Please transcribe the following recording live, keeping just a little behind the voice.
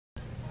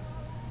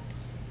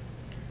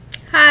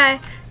Hi,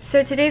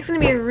 so today's going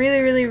to be a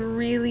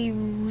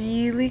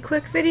really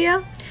quick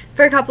video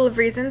for a couple of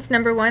reasons.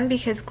 Number one,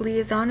 because Glee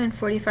is on in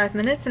 45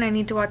 minutes and I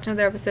need to watch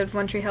another episode of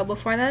One Tree Hill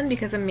before then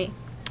because of me.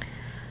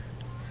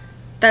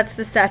 That's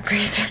the sad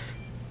reason.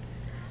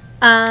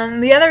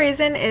 The other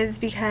reason is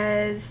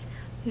because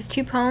these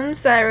two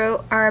poems that I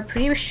wrote are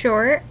pretty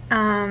short,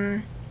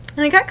 and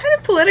I got kind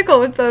of political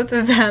with both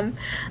of them.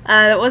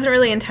 That wasn't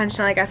really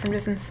intentional, I guess. I'm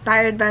just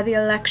inspired by the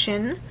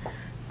election.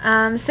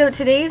 So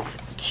today's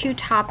two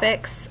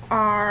topics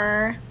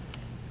are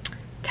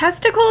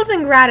testicles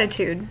and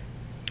gratitude,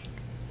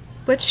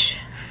 which,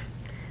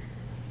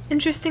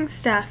 interesting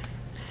stuff.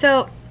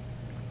 So,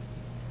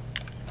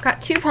 I've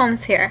got two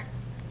poems here,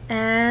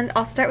 and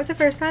I'll start with the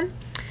first one.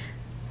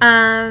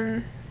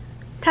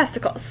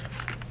 Testicles.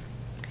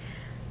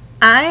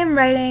 I am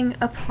writing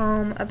a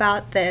poem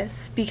about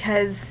this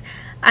because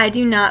I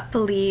do not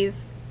believe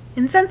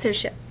in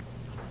censorship.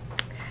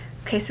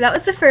 Okay, so that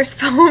was the first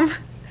poem.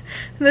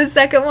 The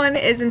second one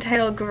is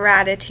entitled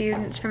Gratitude,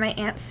 and it's for my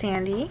Aunt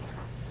Sandy.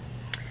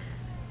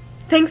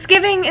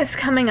 Thanksgiving is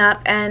coming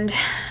up, and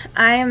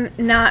I am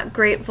not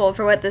grateful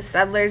for what the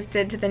settlers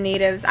did to the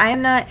natives. I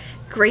am not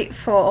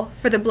grateful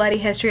for the bloody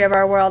history of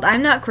our world.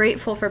 I'm not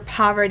grateful for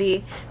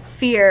poverty,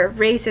 fear,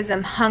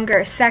 racism,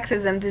 hunger,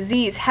 sexism,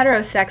 disease,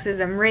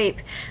 heterosexism,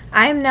 rape.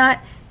 I am not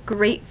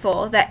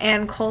grateful that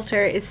Ann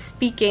Coulter is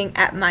speaking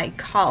at my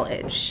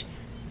college.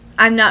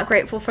 I'm not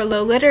grateful for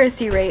low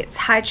literacy rates,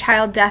 high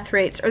child death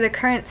rates, or the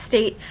current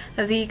state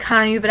of the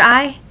economy, but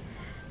I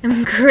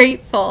am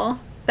grateful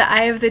that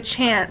I have the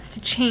chance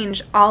to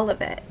change all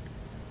of it.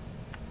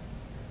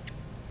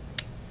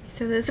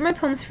 So those are my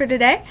poems for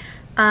today.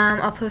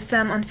 I'll post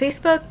them on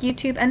Facebook,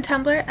 YouTube, and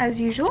Tumblr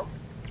as usual.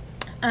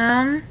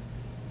 You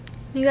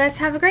guys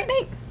have a great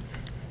night.